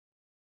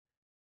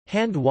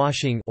Hand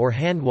washing or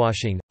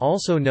handwashing,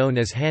 also known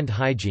as hand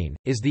hygiene,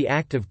 is the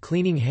act of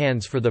cleaning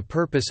hands for the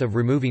purpose of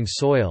removing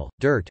soil,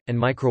 dirt, and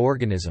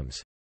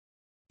microorganisms.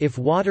 If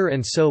water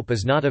and soap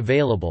is not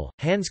available,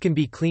 hands can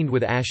be cleaned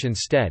with ash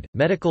instead.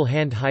 Medical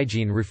hand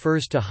hygiene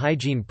refers to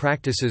hygiene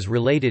practices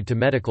related to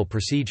medical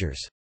procedures.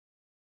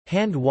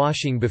 Hand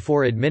washing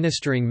before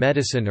administering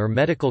medicine or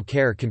medical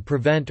care can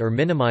prevent or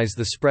minimize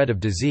the spread of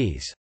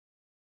disease.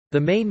 The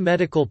main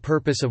medical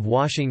purpose of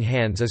washing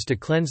hands is to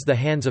cleanse the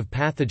hands of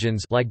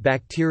pathogens like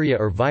bacteria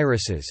or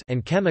viruses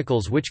and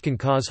chemicals which can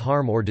cause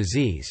harm or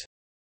disease.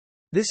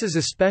 This is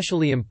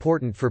especially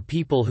important for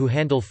people who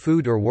handle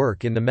food or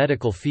work in the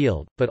medical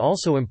field, but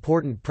also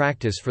important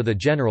practice for the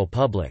general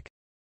public.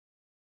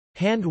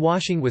 Hand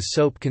washing with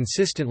soap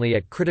consistently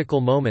at critical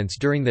moments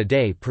during the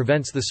day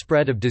prevents the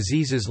spread of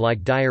diseases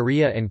like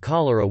diarrhea and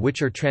cholera,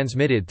 which are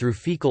transmitted through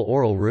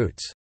fecal-oral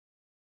routes.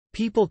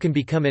 People can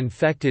become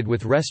infected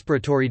with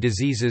respiratory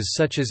diseases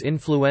such as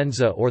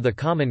influenza or the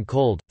common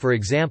cold, for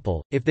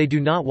example, if they do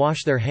not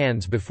wash their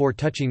hands before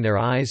touching their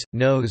eyes,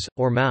 nose,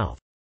 or mouth.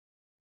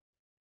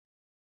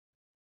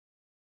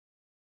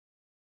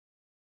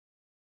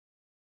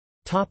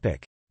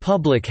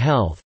 Public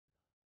health.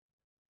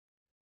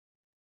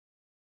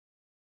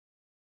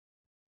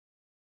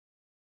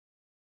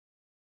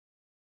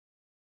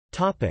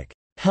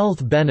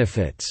 Health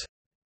benefits.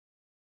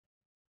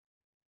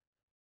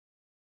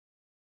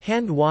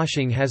 Hand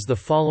washing has the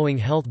following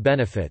health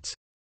benefits: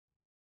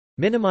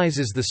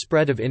 minimizes the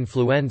spread of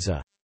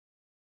influenza,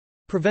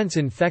 prevents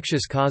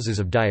infectious causes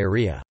of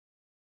diarrhea,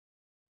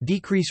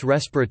 decrease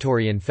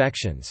respiratory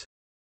infections,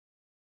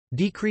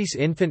 decrease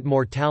infant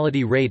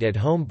mortality rate at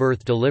home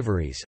birth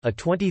deliveries. A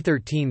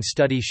 2013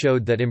 study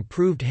showed that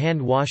improved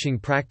hand washing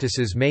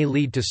practices may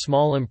lead to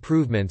small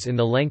improvements in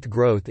the length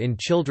growth in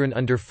children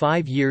under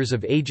 5 years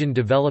of age. In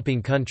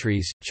developing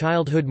countries,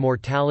 childhood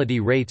mortality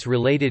rates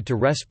related to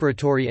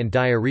respiratory and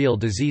diarrheal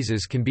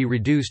diseases can be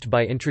reduced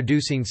by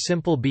introducing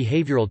simple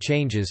behavioral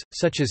changes,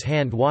 such as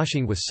hand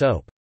washing with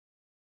soap.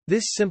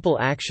 This simple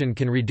action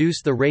can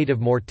reduce the rate of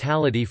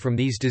mortality from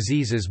these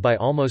diseases by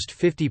almost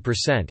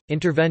 50%.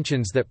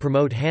 Interventions that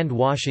promote hand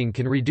washing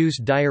can reduce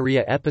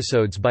diarrhea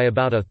episodes by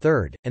about a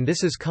third, and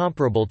this is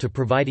comparable to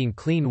providing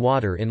clean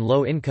water in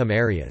low-income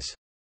areas.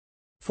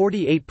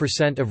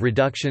 48% of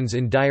reductions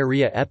in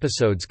diarrhea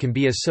episodes can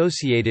be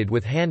associated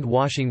with hand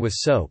washing with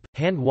soap.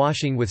 Hand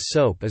washing with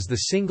soap is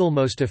the single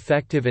most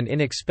effective and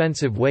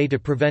inexpensive way to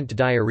prevent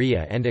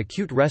diarrhea and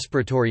acute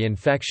respiratory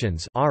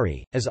infections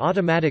 (ARI) as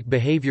automatic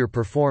behavior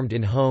performed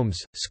in homes,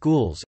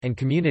 schools, and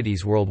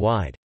communities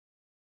worldwide.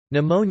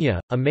 Pneumonia,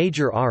 a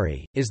major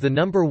ARI, is the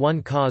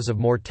 #1 cause of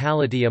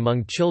mortality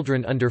among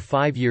children under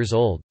 5 years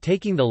old,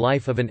 taking the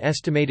life of an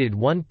estimated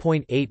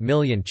 1.8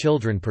 million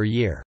children per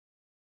year.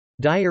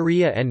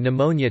 Diarrhea and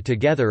pneumonia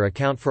together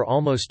account for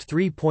almost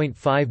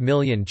 3.5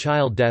 million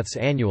child deaths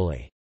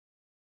annually.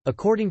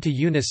 According to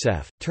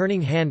UNICEF,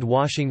 turning hand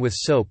washing with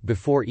soap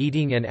before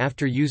eating and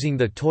after using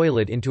the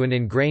toilet into an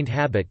ingrained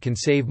habit can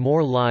save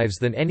more lives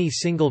than any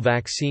single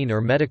vaccine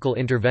or medical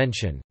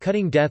intervention,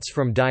 cutting deaths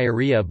from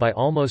diarrhea by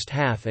almost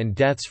half and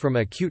deaths from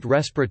acute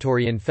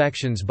respiratory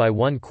infections by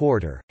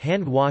 1/4.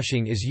 Hand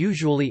washing is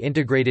usually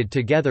integrated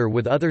together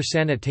with other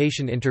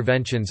sanitation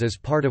interventions as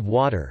part of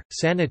water,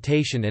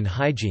 sanitation and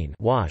hygiene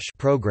 (WASH)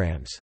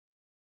 programs.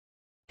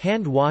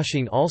 Hand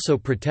washing also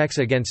protects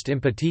against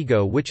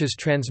impetigo, which is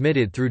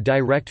transmitted through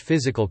direct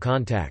physical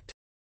contact.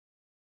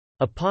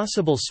 A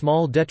possible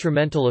small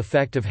detrimental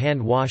effect of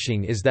hand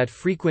washing is that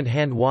frequent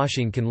hand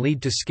washing can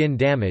lead to skin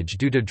damage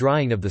due to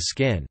drying of the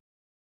skin.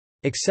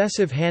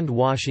 Excessive hand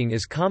washing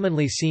is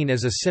commonly seen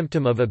as a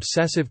symptom of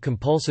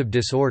obsessive-compulsive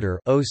disorder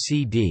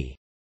 (OCD).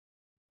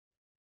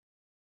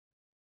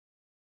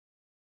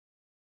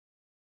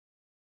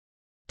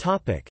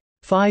 Topic: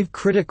 5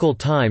 critical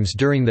times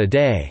during the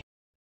day.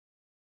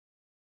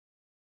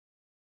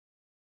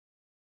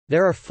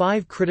 There are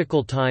 5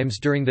 critical times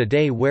during the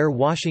day where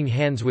washing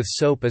hands with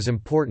soap is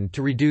important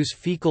to reduce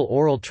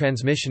fecal-oral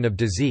transmission of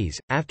disease: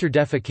 after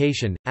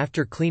defecation,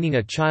 after cleaning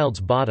a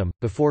child's bottom,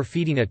 before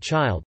feeding a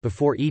child,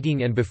 before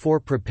eating and before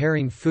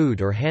preparing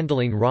food or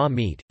handling raw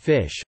meat,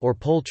 fish, or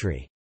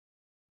poultry.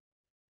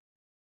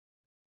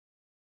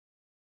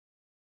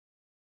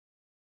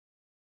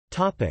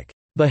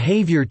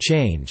 Behavior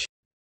change.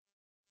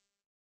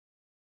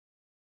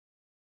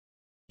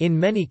 In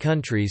many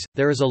countries,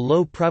 there is a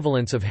low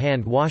prevalence of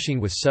hand washing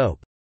with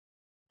soap.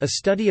 A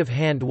study of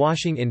hand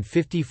washing in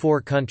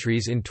 54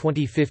 countries in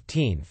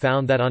 2015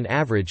 found that on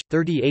average,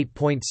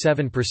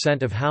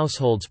 38.7% of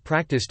households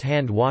practiced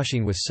hand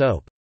washing with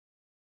soap.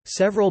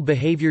 Several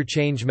behavior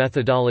change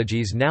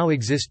methodologies now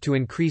exist to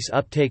increase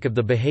uptake of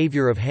the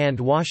behavior of hand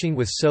washing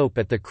with soap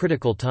at the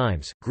critical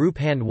times. Group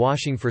hand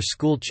washing for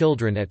school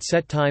children at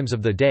set times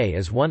of the day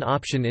is one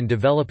option in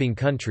developing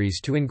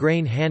countries to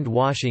ingrain hand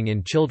washing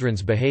in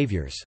children's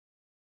behaviors.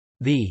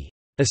 The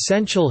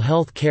Essential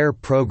Health Care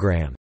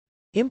Program,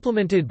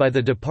 implemented by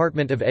the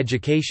Department of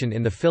Education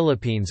in the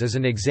Philippines, is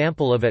an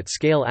example of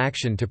at-scale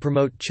action to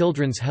promote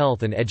children's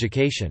health and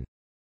education.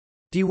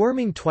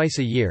 Deworming twice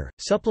a year,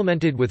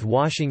 supplemented with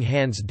washing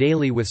hands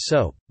daily with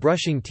soap,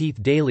 brushing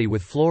teeth daily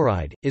with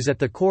fluoride, is at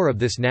the core of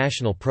this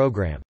national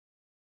program.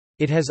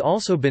 It has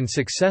also been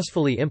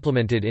successfully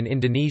implemented in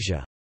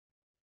Indonesia.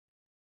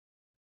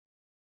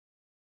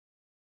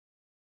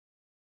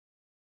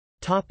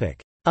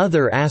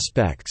 Other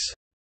aspects.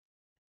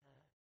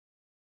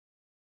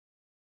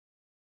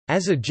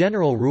 As a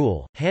general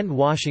rule, hand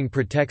washing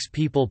protects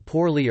people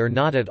poorly or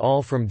not at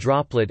all from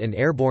droplet and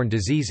airborne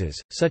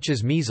diseases, such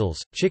as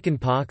measles,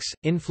 chickenpox,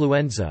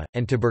 influenza,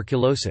 and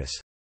tuberculosis.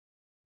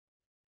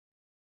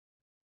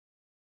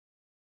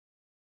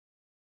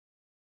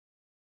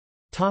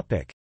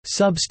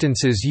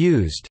 Substances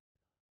used.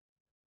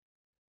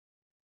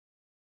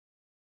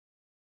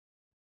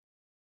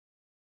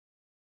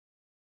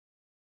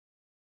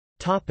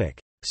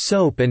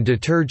 Soap and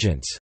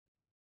detergents.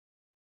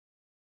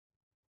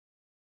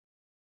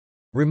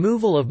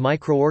 Removal of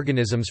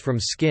microorganisms from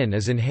skin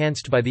is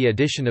enhanced by the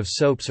addition of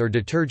soaps or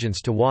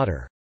detergents to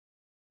water.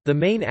 The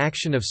main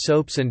action of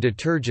soaps and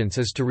detergents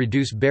is to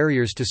reduce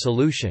barriers to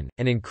solution,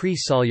 and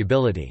increase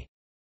solubility.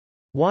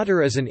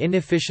 Water is an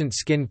inefficient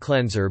skin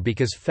cleanser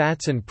because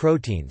fats and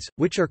proteins,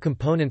 which are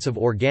components of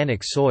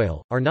organic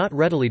soil, are not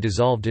readily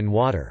dissolved in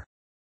water.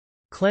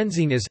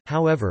 Cleansing is,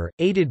 however,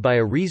 aided by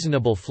a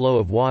reasonable flow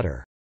of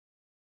water.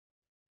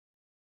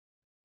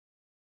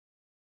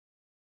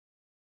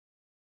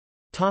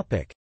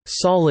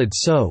 Solid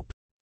soap.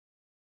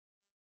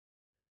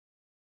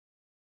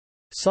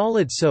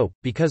 Solid soap,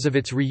 because of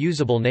its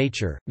reusable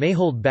nature, may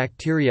hold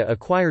bacteria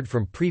acquired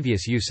from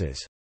previous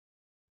uses.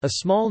 A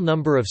small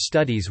number of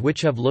studies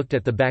which have looked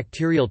at the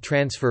bacterial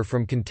transfer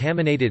from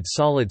contaminated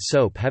solid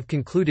soap have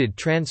concluded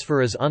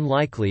transfer is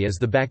unlikely as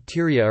the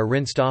bacteria are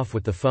rinsed off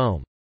with the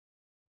foam.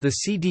 The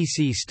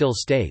CDC still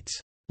states,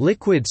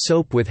 "Liquid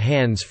soap with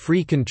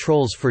hands-free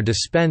controls for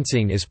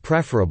dispensing is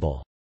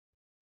preferable."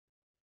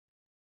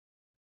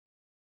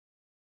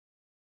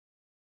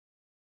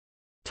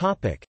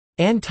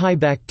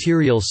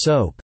 Antibacterial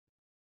soap.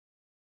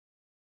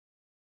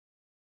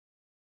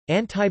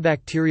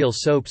 Antibacterial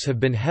soaps have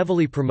been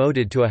heavily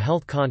promoted to a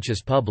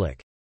health-conscious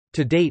public.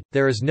 To date,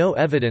 there is no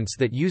evidence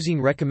that using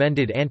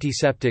recommended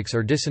antiseptics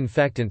or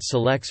disinfectants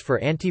selects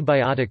for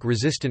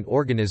antibiotic-resistant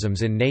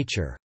organisms in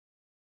nature.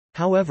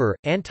 However,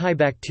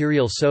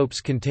 antibacterial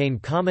soaps contain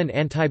common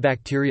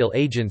antibacterial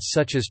agents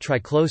such as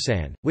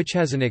triclosan, which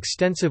has an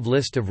extensive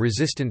list of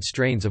resistant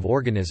strains of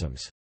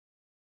organisms.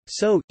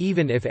 So,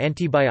 even if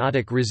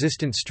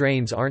antibiotic-resistant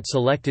strains aren't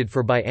selected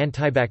for by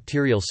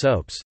antibacterial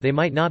soaps, they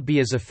might not be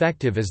as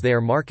effective as they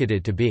are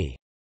marketed to be.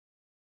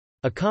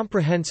 A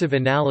comprehensive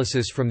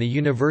analysis from the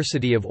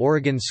University of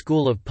Oregon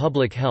School of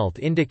Public Health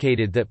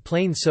indicated that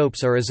plain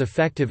soaps are as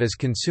effective as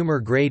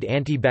consumer-grade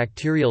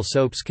antibacterial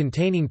soaps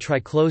containing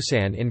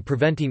triclosan in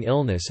preventing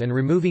illness and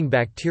removing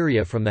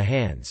bacteria from the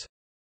hands.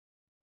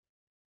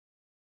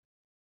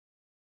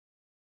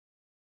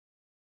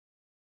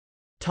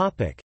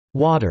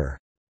 Water.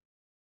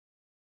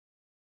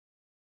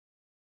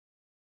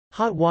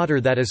 Hot water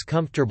that is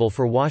comfortable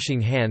for washing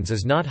hands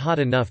is not hot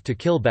enough to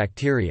kill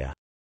bacteria.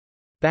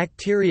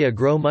 Bacteria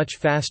grow much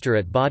faster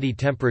at body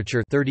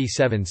temperature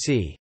 37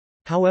 C.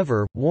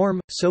 However, warm,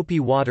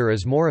 soapy water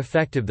is more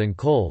effective than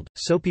cold,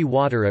 soapy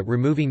water at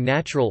removing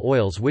natural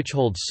oils which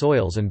hold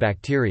soils and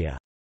bacteria.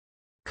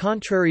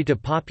 Contrary to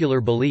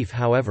popular belief,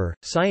 however,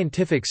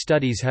 scientific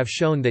studies have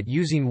shown that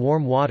using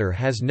warm water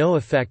has no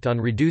effect on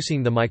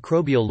reducing the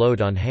microbial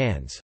load on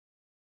hands.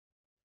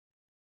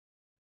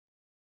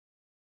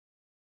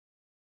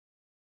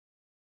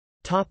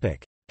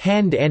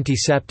 Hand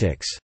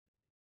antiseptics.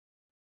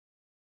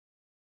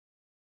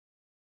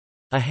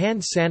 A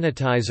hand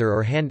sanitizer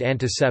or hand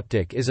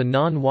antiseptic is a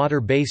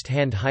non-water-based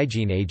hand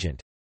hygiene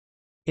agent.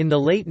 In the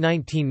late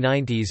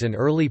 1990s and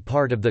early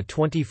part of the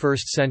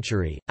 21st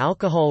century,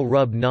 alcohol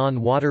rub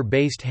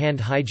non-water-based hand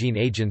hygiene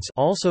agents,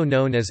 also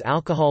known as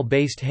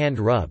alcohol-based hand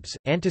rubs,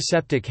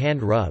 antiseptic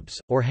hand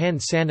rubs, or hand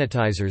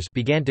sanitizers,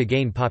 began to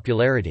gain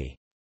popularity.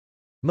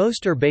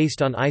 Most are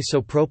based on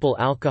isopropyl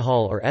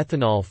alcohol or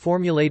ethanol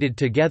formulated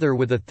together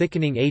with a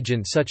thickening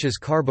agent such as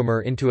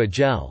carbomer into a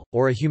gel,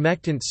 or a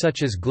humectant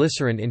such as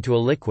glycerin into a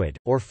liquid,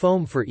 or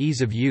foam for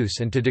ease of use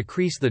and to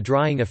decrease the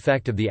drying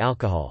effect of the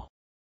alcohol.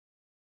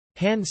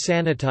 Hand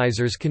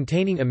sanitizers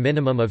containing a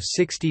minimum of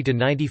 60 to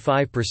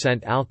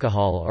 95%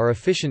 alcohol are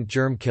efficient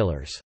germ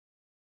killers.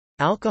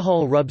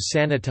 Alcohol rub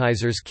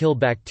sanitizers kill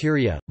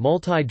bacteria,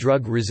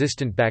 multi-drug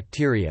resistant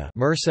bacteria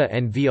MRSA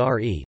and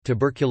VRE,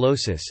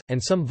 tuberculosis,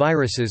 and some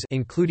viruses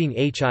including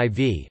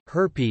HIV,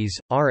 herpes,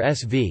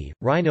 RSV,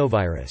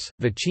 rhinovirus,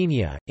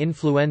 vaccinia,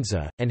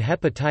 influenza, and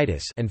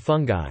hepatitis and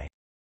fungi.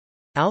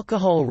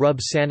 Alcohol rub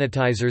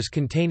sanitizers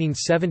containing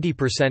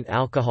 70%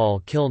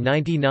 alcohol kill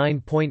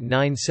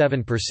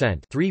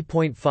 99.97%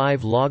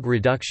 3.5 log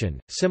reduction,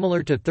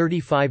 similar to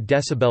 35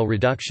 decibel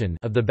reduction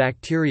of the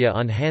bacteria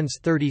on hands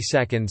 30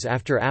 seconds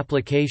after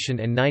application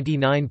and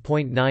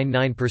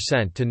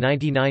 99.99% to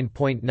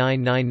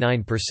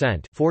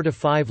 99.999% 4 to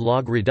 5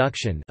 log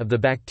reduction of the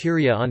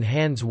bacteria on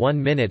hands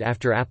 1 minute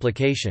after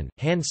application.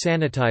 Hand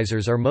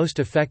sanitizers are most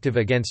effective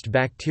against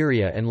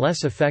bacteria and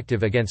less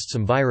effective against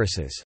some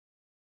viruses.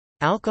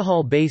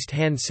 Alcohol-based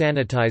hand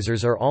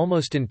sanitizers are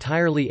almost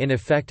entirely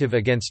ineffective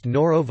against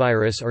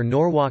norovirus or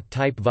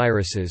Norwalk-type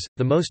viruses,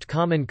 the most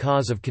common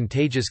cause of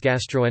contagious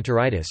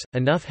gastroenteritis.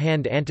 Enough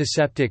hand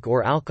antiseptic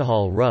or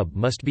alcohol rub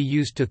must be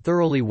used to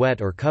thoroughly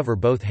wet or cover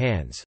both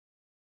hands.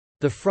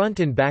 The front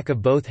and back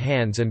of both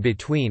hands and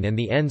between and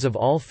the ends of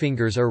all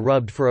fingers are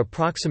rubbed for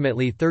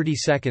approximately 30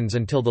 seconds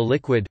until the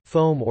liquid,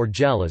 foam or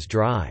gel is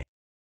dry.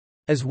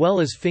 As well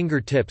as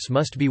fingertips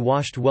must be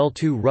washed well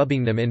too,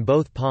 rubbing them in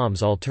both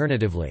palms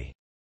alternatively.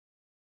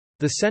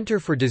 The Center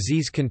for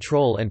Disease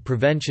Control and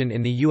Prevention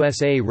in the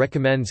USA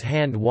recommends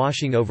hand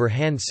washing over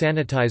hand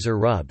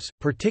sanitizer rubs,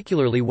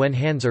 particularly when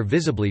hands are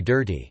visibly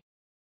dirty.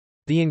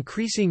 The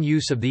increasing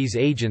use of these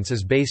agents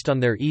is based on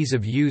their ease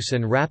of use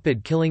and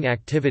rapid killing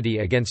activity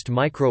against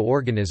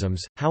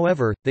microorganisms.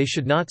 However, they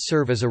should not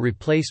serve as a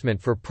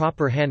replacement for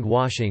proper hand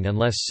washing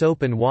unless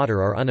soap and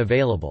water are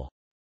unavailable.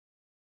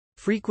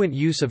 Frequent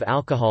use of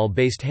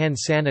alcohol-based hand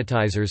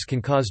sanitizers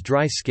can cause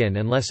dry skin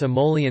unless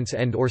emollients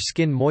and/or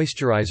skin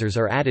moisturizers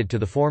are added to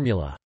the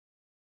formula.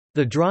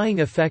 The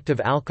drying effect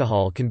of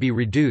alcohol can be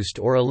reduced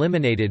or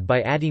eliminated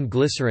by adding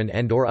glycerin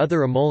and/or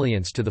other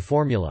emollients to the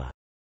formula.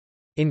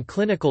 In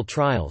clinical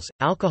trials,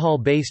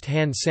 alcohol-based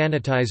hand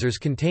sanitizers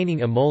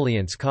containing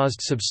emollients caused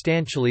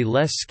substantially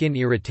less skin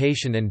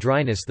irritation and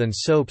dryness than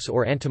soaps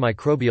or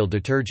antimicrobial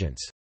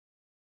detergents.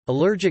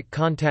 Allergic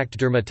contact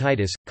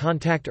dermatitis,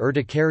 contact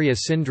urticaria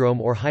syndrome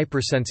or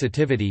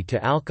hypersensitivity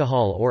to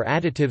alcohol or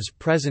additives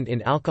present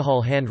in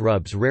alcohol hand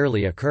rubs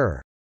rarely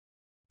occur.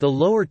 The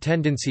lower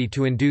tendency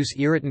to induce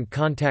irritant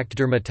contact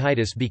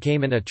dermatitis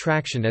became an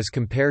attraction as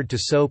compared to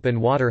soap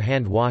and water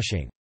hand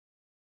washing.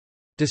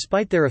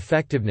 Despite their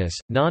effectiveness,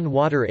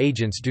 non-water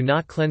agents do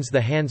not cleanse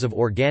the hands of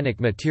organic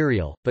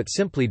material, but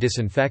simply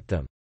disinfect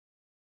them.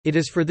 It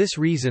is for this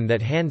reason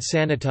that hand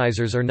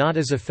sanitizers are not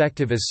as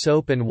effective as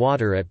soap and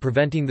water at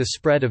preventing the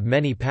spread of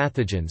many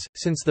pathogens,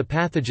 since the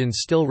pathogens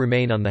still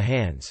remain on the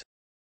hands.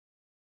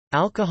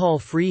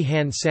 Alcohol-free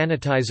hand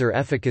sanitizer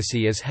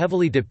efficacy is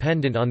heavily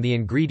dependent on the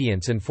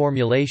ingredients and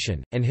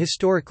formulation, and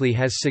historically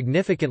has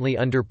significantly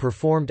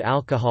underperformed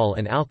alcohol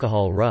and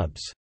alcohol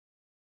rubs.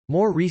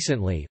 More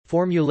recently,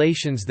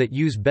 formulations that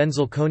use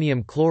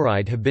benzalkonium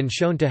chloride have been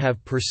shown to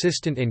have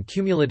persistent and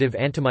cumulative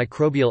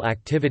antimicrobial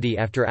activity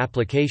after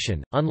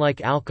application,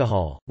 unlike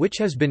alcohol, which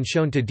has been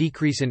shown to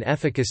decrease in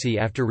efficacy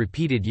after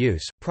repeated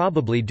use,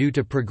 probably due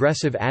to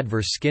progressive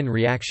adverse skin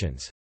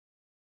reactions.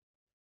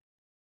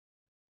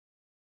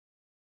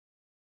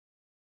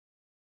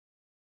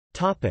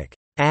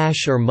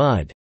 Ash or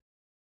mud.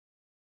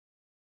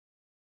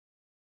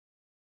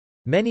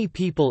 Many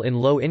people in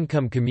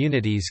low-income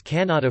communities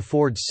cannot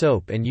afford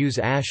soap and use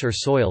ash or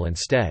soil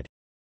instead.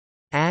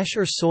 Ash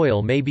or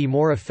soil may be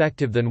more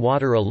effective than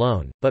water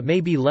alone, but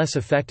may be less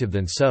effective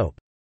than soap.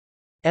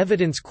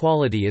 Evidence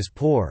quality is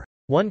poor.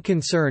 One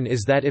concern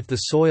is that if the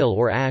soil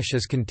or ash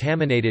is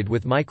contaminated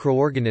with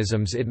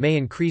microorganisms, it may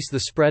increase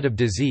the spread of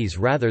disease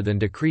rather than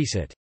decrease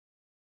it.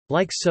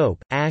 Like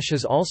soap, ash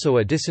is also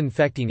a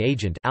disinfecting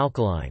agent,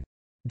 alkaline.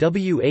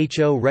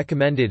 WHO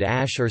recommended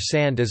ash or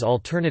sand as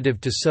alternative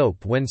to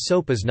soap when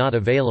soap is not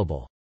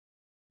available.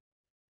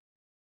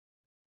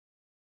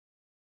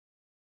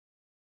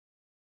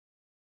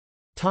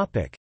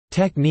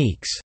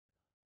 Techniques.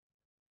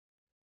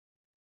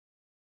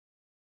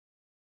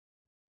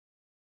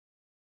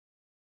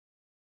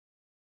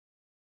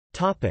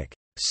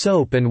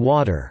 Soap and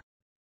water.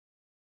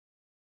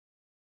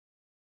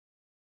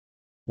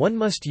 One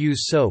must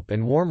use soap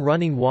and warm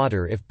running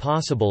water if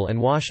possible and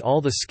wash all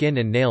the skin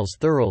and nails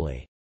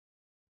thoroughly.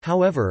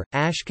 However,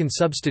 ash can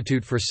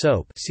substitute for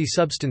soap, see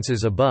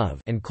substances above,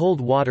 and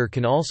cold water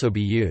can also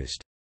be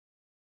used.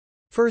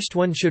 First,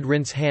 one should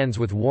rinse hands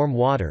with warm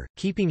water,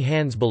 keeping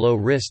hands below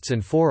wrists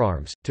and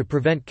forearms, to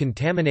prevent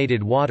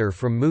contaminated water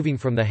from moving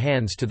from the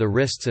hands to the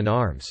wrists and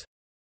arms.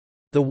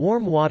 The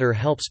warm water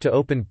helps to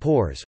open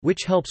pores,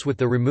 which helps with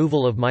the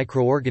removal of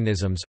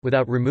microorganisms,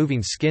 without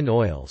removing skin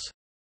oils.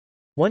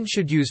 One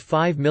should use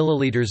 5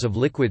 ml of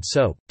liquid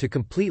soap, to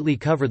completely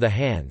cover the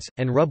hands,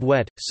 and rub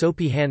wet,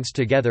 soapy hands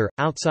together,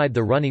 outside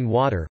the running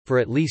water, for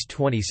at least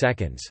 20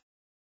 seconds.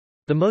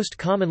 The most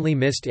commonly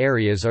missed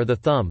areas are the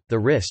thumb, the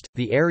wrist,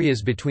 the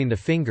areas between the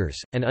fingers,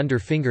 and under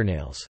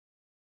fingernails.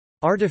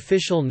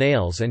 Artificial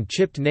nails and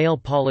chipped nail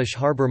polish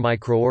harbor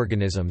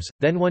microorganisms,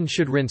 then one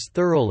should rinse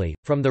thoroughly,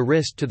 from the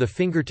wrist to the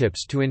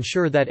fingertips to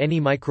ensure that any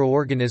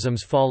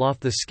microorganisms fall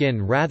off the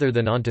skin rather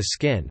than onto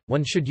skin.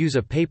 One should use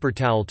a paper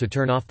towel to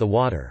turn off the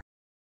water.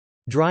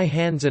 Dry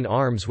hands and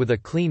arms with a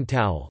clean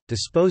towel,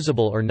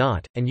 disposable or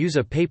not, and use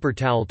a paper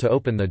towel to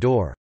open the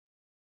door.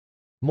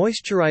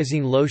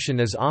 Moisturizing lotion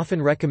is often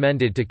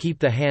recommended to keep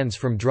the hands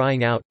from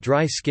drying out.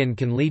 Dry skin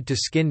can lead to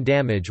skin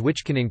damage,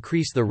 which can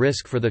increase the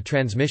risk for the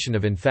transmission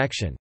of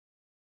infection.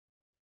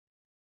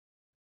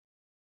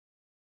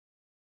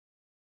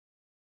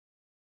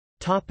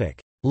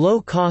 Topic: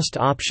 Low-cost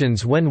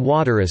options when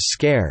water is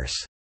scarce.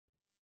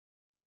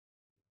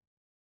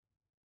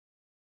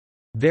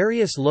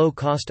 Various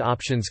low-cost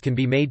options can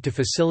be made to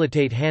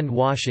facilitate hand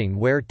washing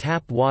where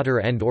tap water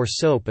and/or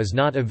soap is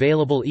not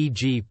available,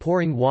 e.g.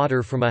 pouring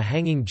water from a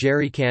hanging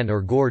jerrycan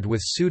or gourd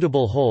with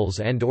suitable holes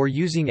and/or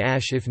using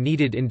ash if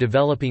needed in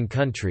developing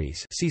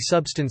countries. See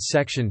Substance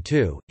Section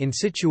 2. In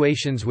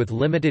situations with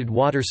limited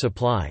water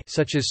supply,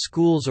 such as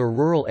schools or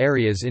rural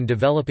areas in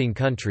developing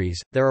countries,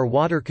 there are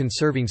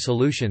water-conserving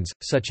solutions,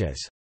 such as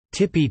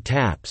tippy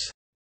taps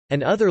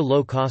and other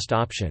low-cost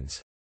options.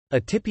 A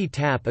tippy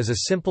tap is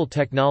a simple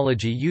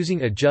technology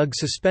using a jug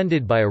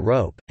suspended by a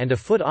rope, and a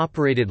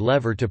foot-operated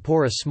lever to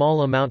pour a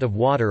small amount of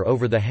water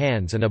over the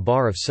hands and a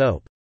bar of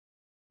soap.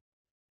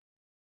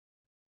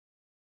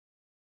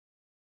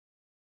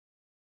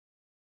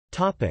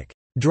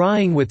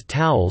 Drying with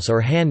towels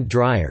or hand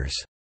dryers.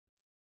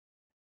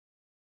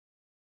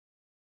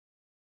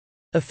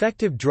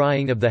 Effective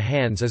drying of the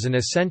hands is an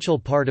essential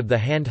part of the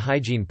hand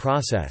hygiene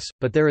process,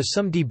 but there is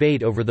some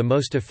debate over the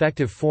most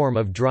effective form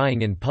of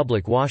drying in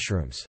public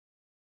washrooms.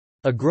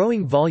 A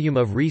growing volume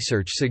of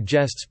research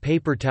suggests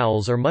paper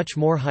towels are much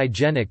more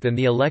hygienic than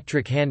the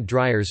electric hand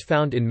dryers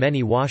found in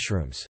many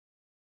washrooms.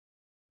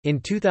 In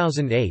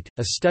 2008,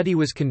 a study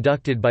was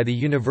conducted by the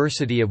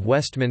University of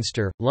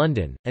Westminster,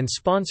 London, and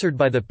sponsored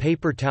by the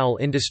paper towel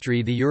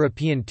industry, the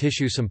European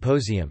Tissue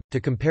Symposium,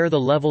 to compare the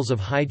levels of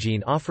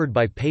hygiene offered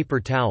by paper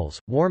towels,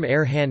 warm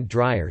air hand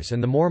dryers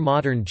and the more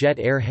modern jet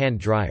air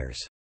hand dryers.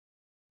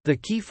 The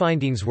key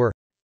findings were: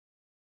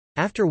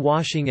 after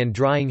washing and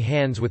drying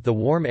hands with the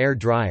warm air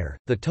dryer,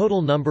 the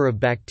total number of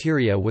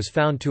bacteria was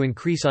found to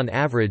increase on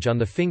average on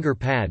the finger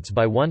pads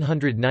by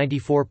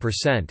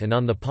 194% and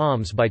on the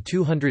palms by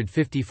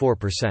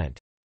 254%.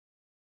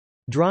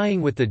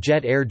 Drying with the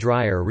jet air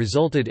dryer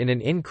resulted in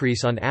an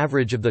increase on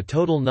average of the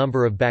total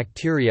number of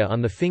bacteria on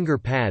the finger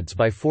pads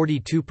by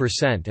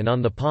 42% and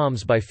on the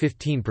palms by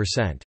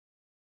 15%.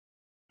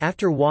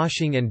 After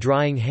washing and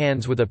drying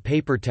hands with a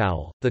paper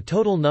towel, the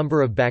total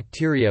number of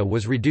bacteria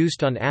was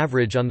reduced on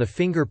average on the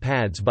finger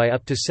pads by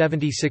up to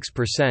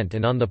 76%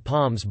 and on the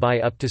palms by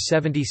up to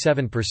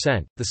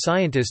 77%. The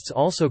scientists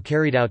also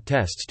carried out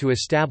tests to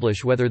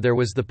establish whether there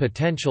was the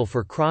potential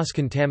for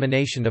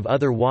cross-contamination of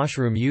other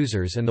washroom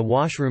users and the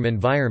washroom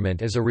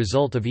environment as a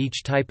result of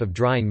each type of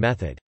drying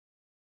method.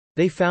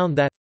 They found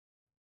that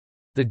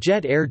the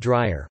jet air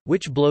dryer,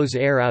 which blows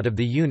air out of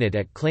the unit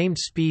at claimed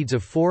speeds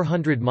of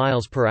 400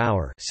 miles per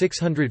hour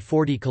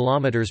 (640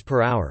 kilometers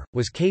per hour),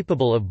 was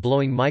capable of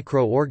blowing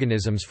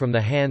microorganisms from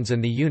the hands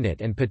and the unit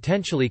and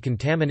potentially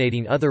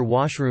contaminating other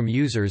washroom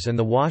users and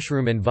the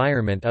washroom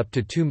environment up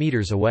to 2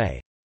 meters away.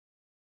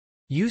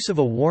 Use of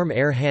a warm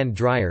air hand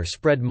dryer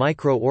spread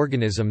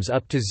microorganisms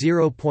up to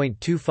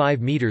 0.25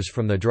 meters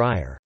from the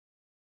dryer.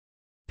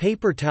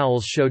 Paper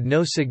towels showed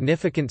no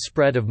significant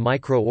spread of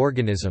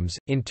microorganisms.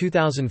 In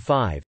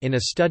 2005, in a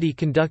study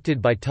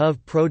conducted by TÜV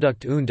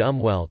Produkt und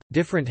Umwelt,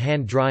 different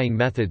hand drying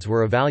methods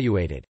were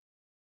evaluated.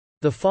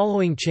 The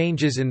following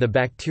changes in the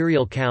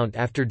bacterial count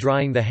after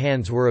drying the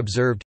hands were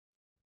observed.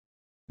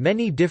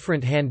 Many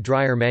different hand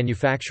dryer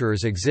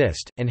manufacturers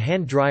exist, and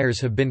hand dryers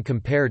have been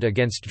compared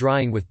against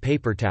drying with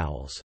paper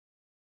towels.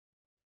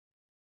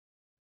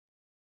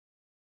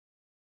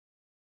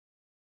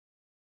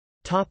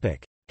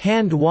 Topic: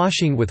 Hand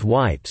washing with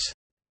wipes.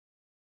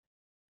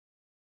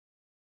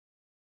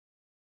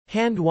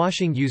 Hand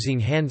washing using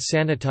hand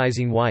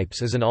sanitizing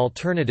wipes is an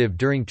alternative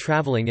during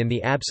traveling in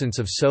the absence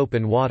of soap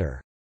and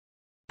water.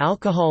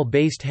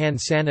 Alcohol-based hand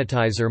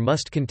sanitizer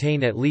must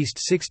contain at least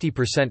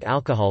 60%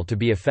 alcohol to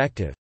be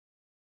effective.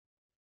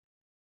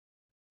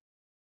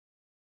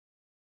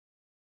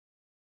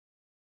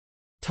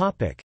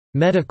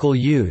 Medical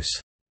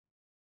use.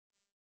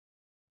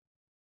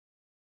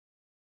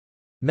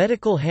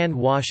 Medical hand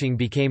washing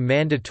became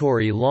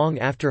mandatory long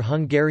after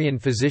Hungarian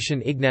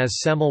physician Ignaz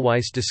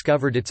Semmelweis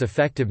discovered its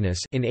effectiveness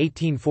in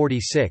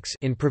 1846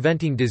 in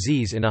preventing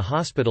disease in a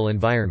hospital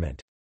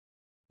environment.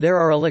 There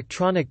are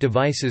electronic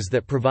devices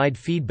that provide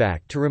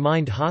feedback to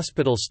remind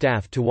hospital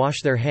staff to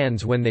wash their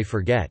hands when they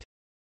forget.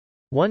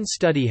 One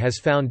study has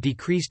found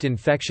decreased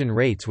infection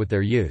rates with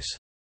their use.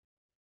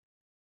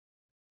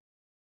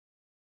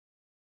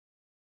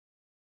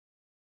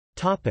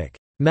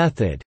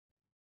 Method.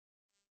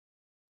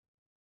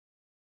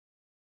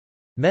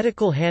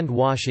 Medical hand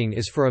washing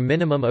is for a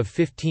minimum of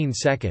 15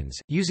 seconds,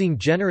 using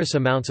generous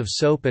amounts of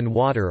soap and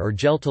water or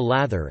gel to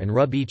lather and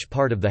rub each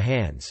part of the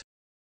hands.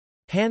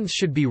 Hands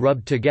should be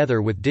rubbed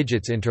together with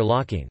digits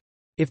interlocking.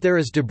 If there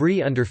is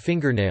debris under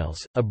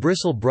fingernails, a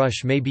bristle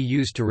brush may be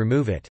used to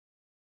remove it.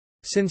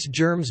 Since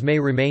germs may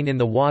remain in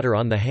the water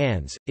on the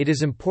hands, it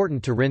is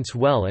important to rinse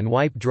well and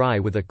wipe dry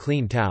with a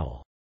clean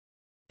towel.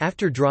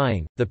 After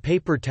drying, the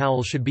paper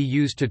towel should be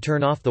used to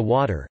turn off the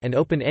water and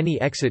open any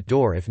exit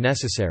door if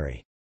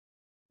necessary.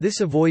 This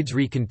avoids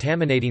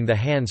recontaminating the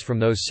hands from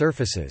those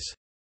surfaces.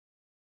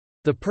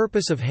 The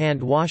purpose of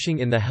hand washing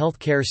in the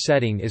healthcare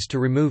setting is to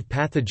remove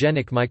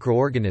pathogenic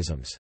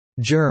microorganisms,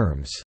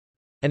 germs,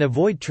 and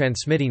avoid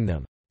transmitting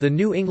them. The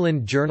New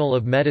England Journal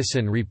of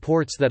Medicine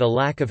reports that a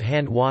lack of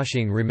hand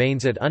washing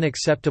remains at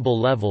unacceptable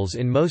levels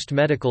in most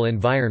medical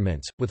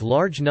environments, with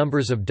large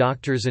numbers of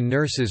doctors and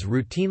nurses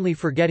routinely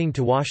forgetting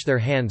to wash their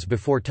hands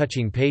before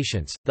touching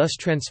patients, thus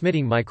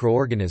transmitting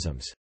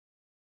microorganisms.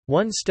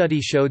 One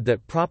study showed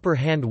that proper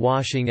hand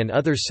washing and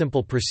other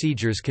simple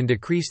procedures can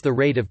decrease the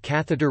rate of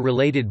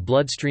catheter-related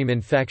bloodstream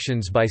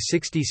infections by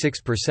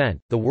 66%.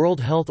 The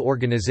World Health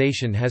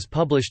Organization has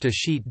published a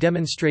sheet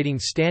demonstrating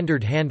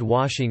standard hand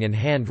washing and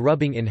hand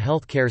rubbing in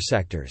healthcare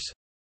sectors.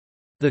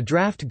 The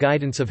draft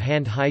guidance of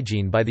hand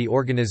hygiene by the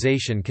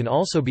organization can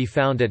also be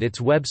found at its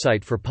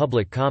website for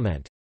public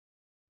comment.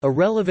 A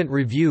relevant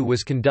review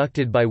was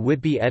conducted by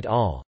Whitby et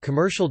al.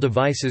 Commercial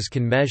devices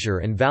can measure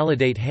and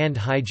validate hand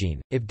hygiene,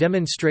 if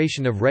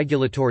demonstration of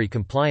regulatory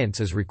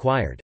compliance is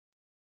required.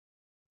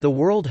 The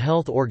World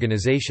Health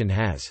Organization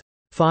has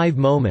 5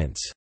 moments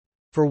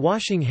for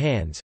washing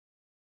hands: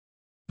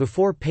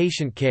 before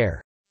patient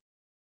care,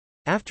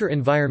 after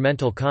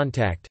environmental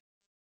contact,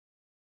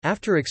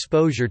 after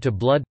exposure to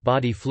blood,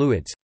 body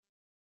fluids,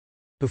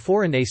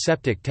 before an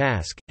aseptic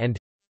task, and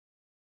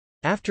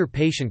after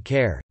patient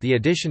care. The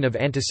addition of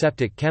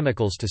antiseptic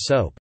chemicals to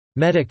soap,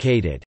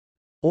 medicated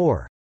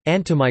or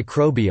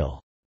antimicrobial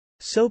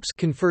soaps,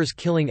 confers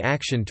killing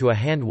action to a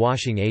hand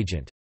washing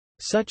agent.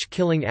 Such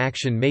killing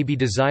action may be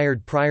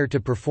desired prior to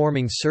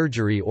performing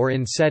surgery or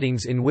in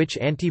settings in which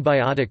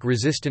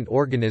antibiotic-resistant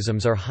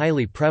organisms are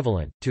highly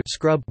prevalent. To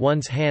scrub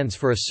one's hands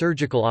for a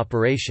surgical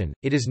operation,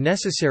 it is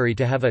necessary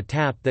to have a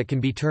tap that can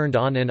be turned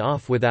on and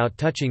off without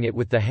touching it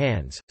with the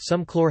hands,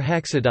 some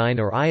chlorhexidine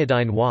or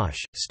iodine wash,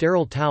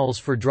 sterile towels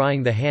for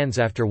drying the hands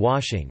after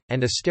washing,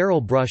 and a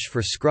sterile brush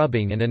for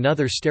scrubbing and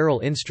another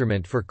sterile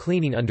instrument for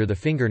cleaning under the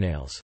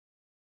fingernails.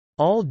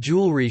 All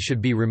jewelry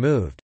should be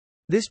removed.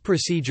 This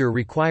procedure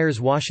requires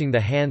washing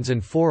the hands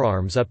and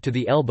forearms up to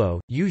the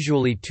elbow,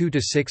 usually 2 to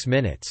 6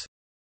 minutes.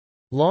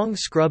 Long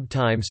scrub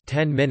times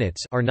 10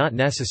 minutes are not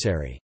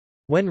necessary.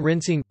 When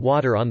rinsing,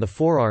 water on the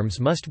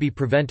forearms must be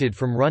prevented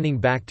from running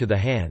back to the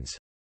hands.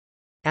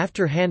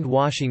 After hand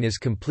washing is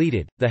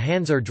completed, the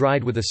hands are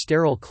dried with a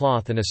sterile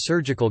cloth and a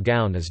surgical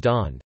gown is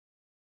donned.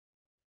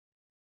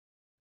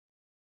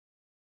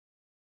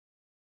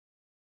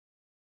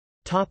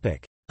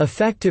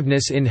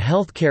 Effectiveness in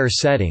healthcare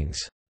settings.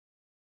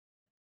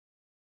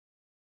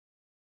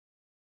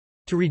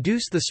 To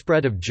reduce the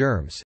spread of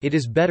germs, it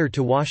is better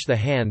to wash the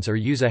hands or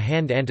use a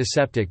hand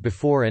antiseptic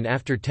before and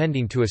after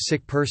tending to a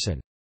sick person.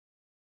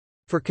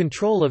 For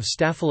control of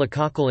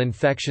staphylococcal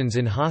infections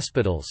in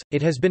hospitals,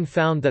 it has been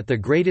found that the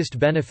greatest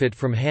benefit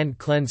from hand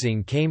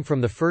cleansing came from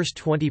the first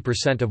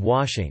 20% of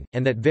washing,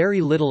 and that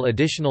very little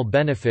additional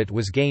benefit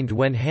was gained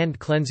when hand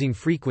cleansing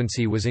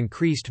frequency was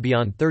increased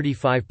beyond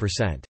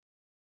 35%.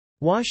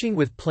 Washing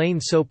with plain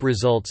soap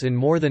results in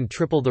more than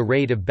triple the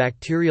rate of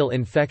bacterial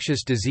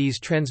infectious disease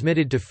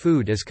transmitted to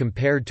food as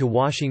compared to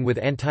washing with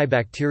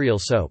antibacterial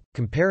soap.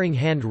 Comparing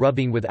hand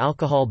rubbing with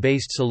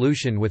alcohol-based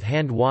solution with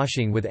hand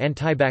washing with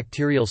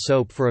antibacterial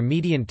soap for a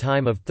median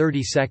time of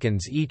 30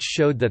 seconds each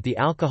showed that the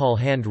alcohol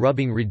hand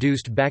rubbing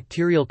reduced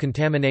bacterial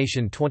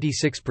contamination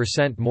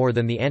 26% more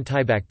than the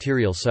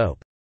antibacterial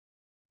soap.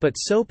 But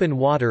soap and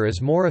water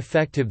is more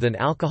effective than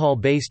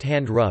alcohol-based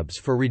hand rubs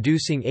for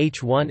reducing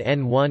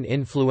H1N1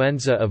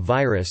 influenza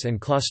virus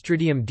and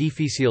Clostridium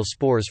difficile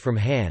spores from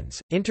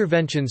hands.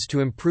 Interventions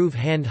to improve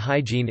hand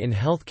hygiene in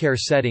healthcare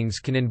settings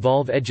can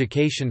involve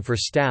education for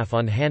staff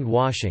on hand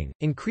washing,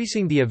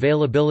 increasing the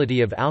availability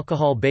of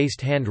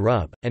alcohol-based hand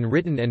rub, and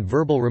written and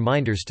verbal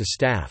reminders to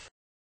staff.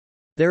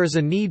 There is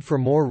a need for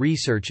more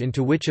research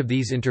into which of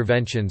these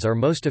interventions are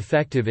most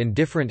effective in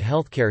different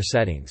healthcare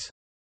settings.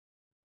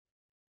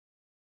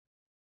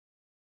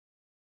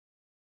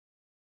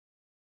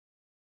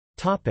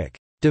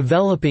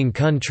 Developing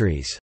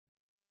countries.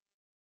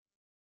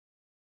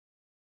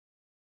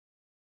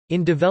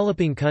 In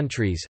developing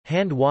countries,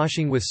 hand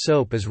washing with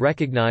soap is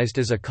recognized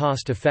as a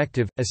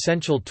cost-effective,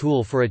 essential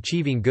tool for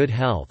achieving good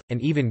health, and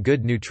even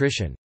good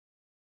nutrition.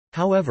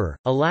 However,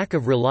 a lack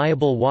of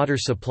reliable water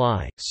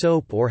supply,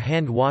 soap or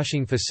hand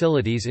washing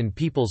facilities in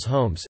people's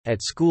homes,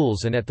 at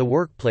schools and at the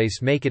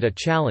workplace make it a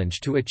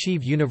challenge to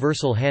achieve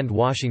universal hand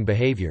washing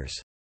behaviors.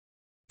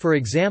 For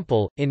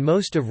example, in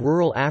most of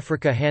rural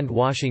Africa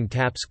hand-washing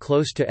taps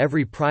close to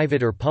every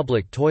private or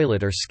public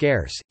toilet are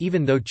scarce,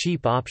 even though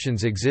cheap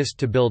options exist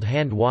to build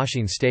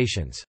hand-washing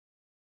stations.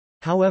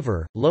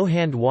 However, low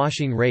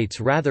hand-washing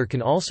rates rather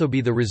can also be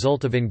the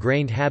result of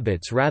ingrained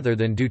habits rather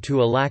than due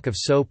to a lack of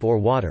soap or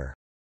water.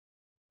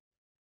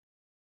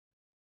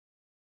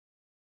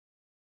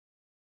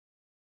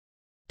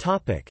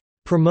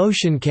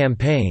 Promotion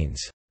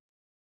campaigns.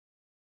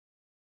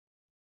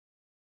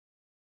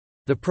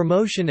 The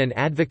promotion and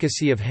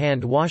advocacy of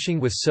hand washing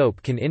with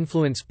soap can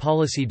influence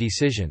policy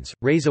decisions,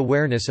 raise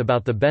awareness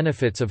about the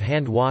benefits of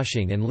hand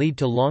washing and lead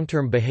to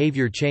long-term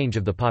behavior change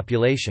of the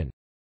population.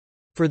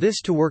 For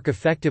this to work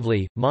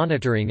effectively,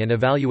 monitoring and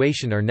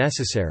evaluation are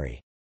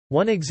necessary.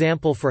 One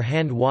example for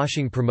hand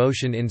washing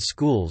promotion in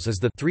schools is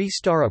the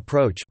 3-star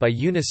approach by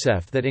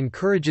UNICEF that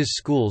encourages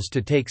schools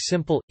to take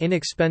simple,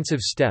 inexpensive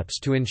steps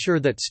to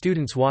ensure that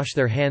students wash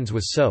their hands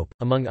with soap,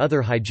 among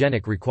other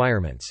hygienic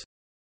requirements.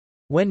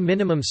 When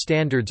minimum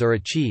standards are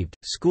achieved,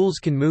 schools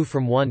can move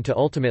from 1 to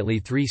ultimately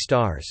 3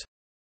 stars.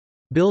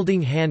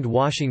 Building hand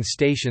washing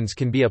stations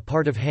can be a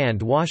part of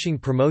hand washing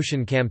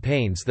promotion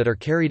campaigns that are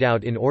carried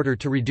out in order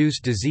to reduce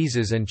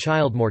diseases and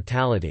child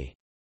mortality.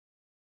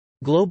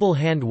 Global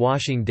Hand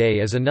Washing Day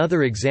is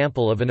another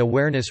example of an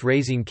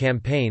awareness-raising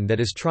campaign that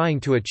is trying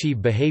to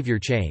achieve behavior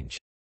change.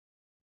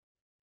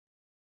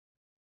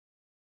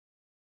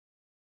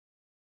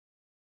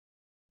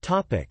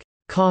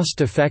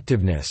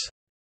 Cost-effectiveness.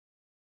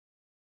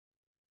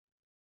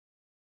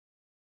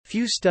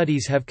 Few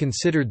studies have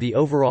considered the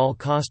overall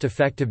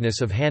cost-effectiveness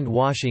of hand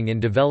washing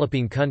in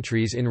developing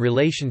countries in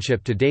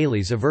relationship to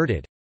dailies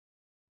averted.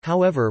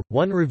 However,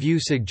 one review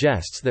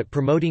suggests that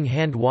promoting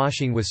hand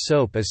washing with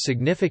soap is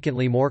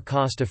significantly more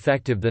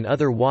cost-effective than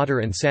other water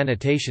and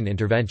sanitation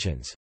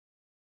interventions.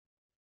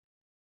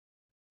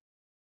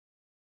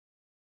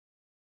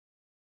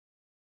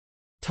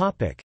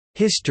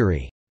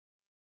 History.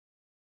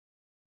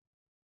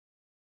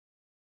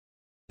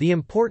 The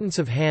importance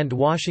of hand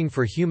washing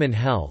for human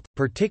health,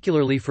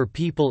 particularly for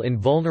people in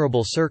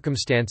vulnerable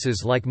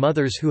circumstances like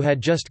mothers who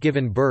had just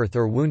given birth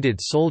or wounded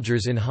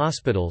soldiers in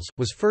hospitals,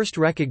 was first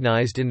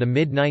recognized in the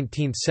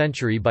mid-19th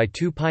century by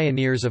two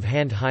pioneers of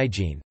hand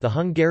hygiene, the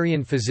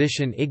Hungarian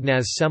physician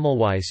Ignaz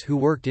Semmelweis, who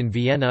worked in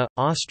Vienna,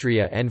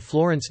 Austria, and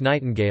Florence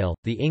Nightingale,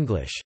 the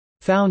English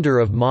founder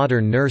of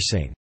modern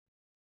nursing.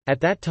 At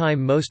that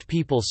time most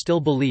people still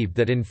believed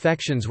that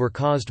infections were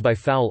caused by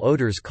foul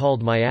odors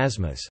called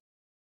miasmas.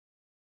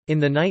 In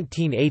the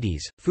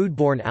 1980s,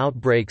 foodborne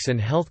outbreaks and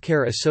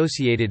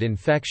healthcare-associated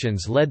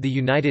infections led the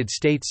United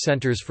States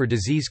Centers for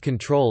Disease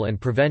Control and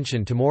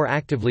Prevention to more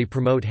actively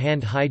promote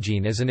hand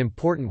hygiene as an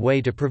important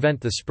way to prevent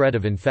the spread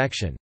of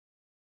infection.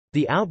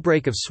 The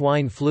outbreak of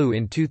swine flu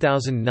in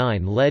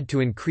 2009 led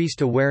to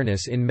increased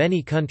awareness in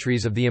many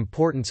countries of the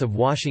importance of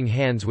washing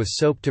hands with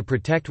soap to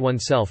protect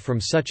oneself from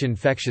such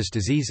infectious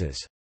diseases.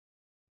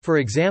 For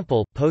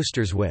example,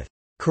 posters with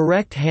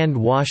 "correct hand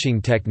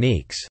washing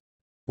techniques"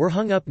 were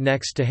hung up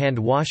next to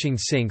hand-washing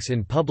sinks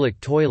in public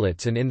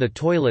toilets and in the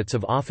toilets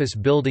of office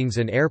buildings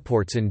and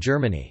airports in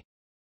Germany.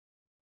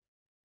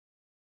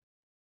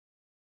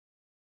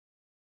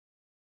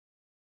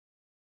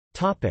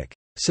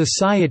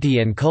 Society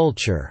and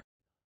culture.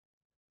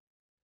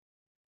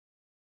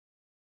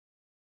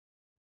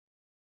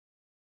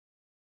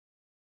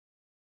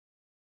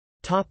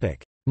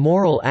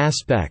 Moral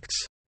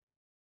aspects.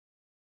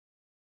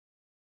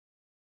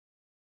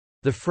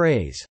 The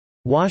phrase,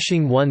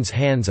 "washing one's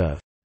hands of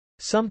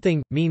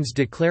something," means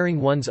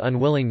declaring one's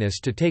unwillingness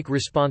to take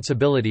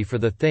responsibility for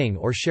the thing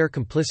or share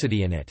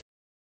complicity in it.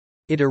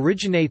 It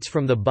originates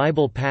from the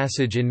Bible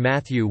passage in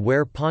Matthew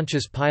where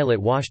Pontius Pilate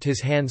washed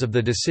his hands of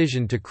the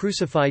decision to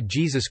crucify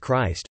Jesus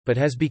Christ, but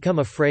has become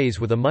a phrase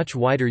with a much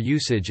wider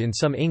usage in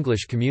some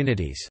English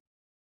communities.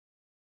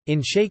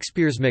 In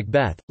Shakespeare's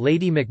Macbeth,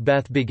 Lady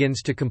Macbeth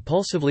begins to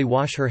compulsively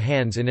wash her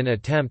hands in an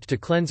attempt to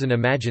cleanse an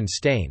imagined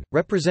stain,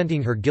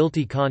 representing her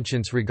guilty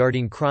conscience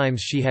regarding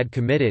crimes she had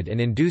committed and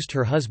induced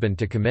her husband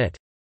to commit.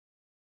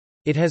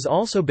 It has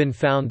also been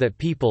found that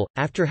people,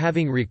 after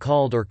having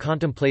recalled or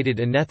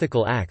contemplated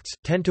unethical acts,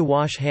 tend to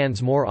wash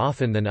hands more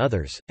often than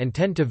others, and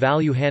tend to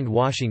value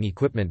hand-washing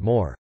equipment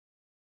more.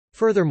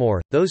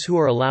 Furthermore, those who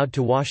are allowed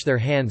to wash their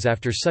hands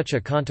after such a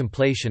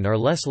contemplation are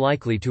less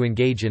likely to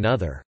engage in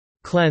other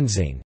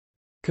cleansing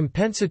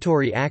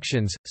compensatory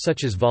actions,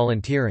 such as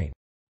volunteering.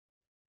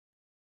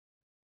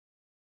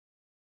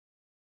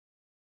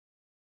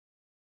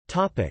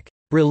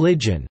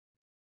 Religion.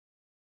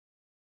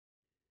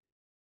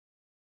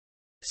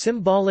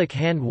 Symbolic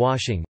hand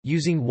washing,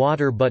 using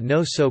water but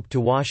no soap to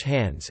wash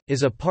hands,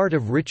 is a part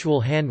of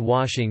ritual hand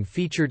washing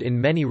featured in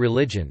many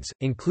religions,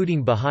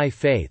 including Bahá'í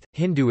Faith,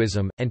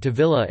 Hinduism, and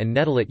Tevilah and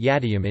Netilat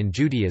Yadayim in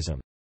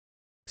Judaism.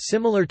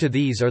 Similar to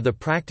these are the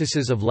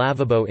practices of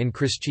lavabo in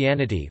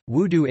Christianity,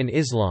 wudu in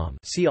Islam,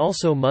 see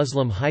also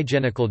Muslim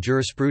hygienical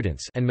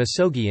jurisprudence, and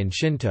misogi in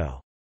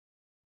Shinto.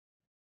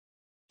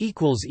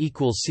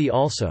 See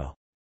also